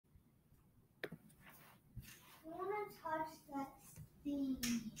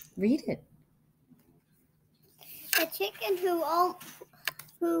Read it. A chicken who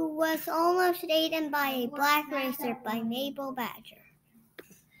was almost eaten by a black racer by Mabel Badger.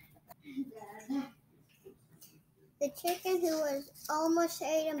 The chicken who was almost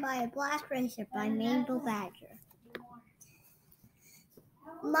eaten by a black racer by Mabel Badger.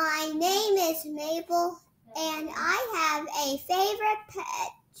 My name is Mabel, and I have a favorite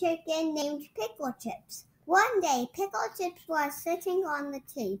pet chicken named Pickle Chips. One day, Pickle Chips was sitting on the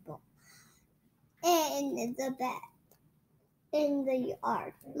table in the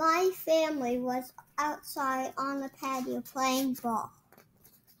yard. My family was outside on the patio playing ball.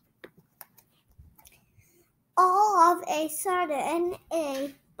 All of a sudden,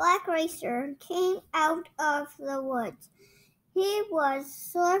 a black racer came out of the woods. He was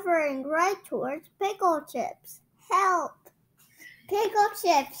slithering right towards Pickle Chips. Help! Pickle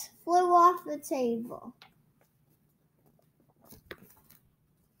Chips flew off the table.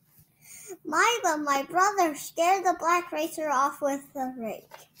 Mabel, my brother, scared the black racer off with the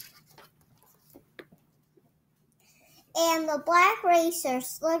rake. And the black racer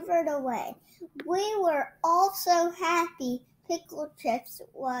slithered away. We were all so happy Pickle Chips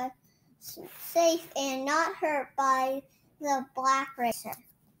was safe and not hurt by the black racer.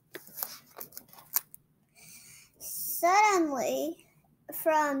 Sadly,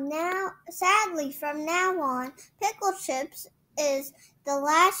 from now on, Pickle Chips is the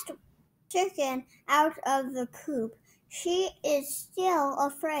last chicken out of the coop. She is still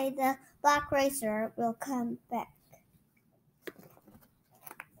afraid the black racer will come back.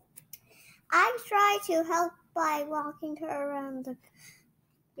 I try to help by walking her around the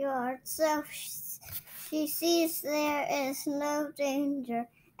yard so she sees there is no danger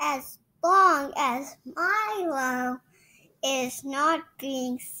as long as Milo is not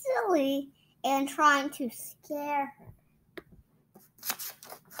being silly and trying to scare her.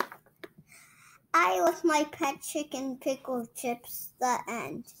 I love my pet chicken Pickle Chips, the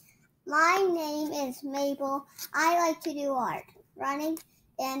end. My name is Mabel. I like to do art, running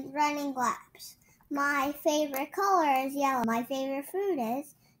laps. My favorite color is yellow. My favorite fruit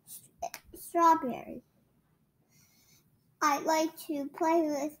is strawberry. I like to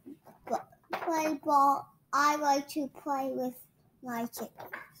play ball. I like to play with my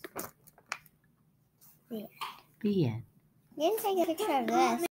chickens. The end. You didn't take a picture of this.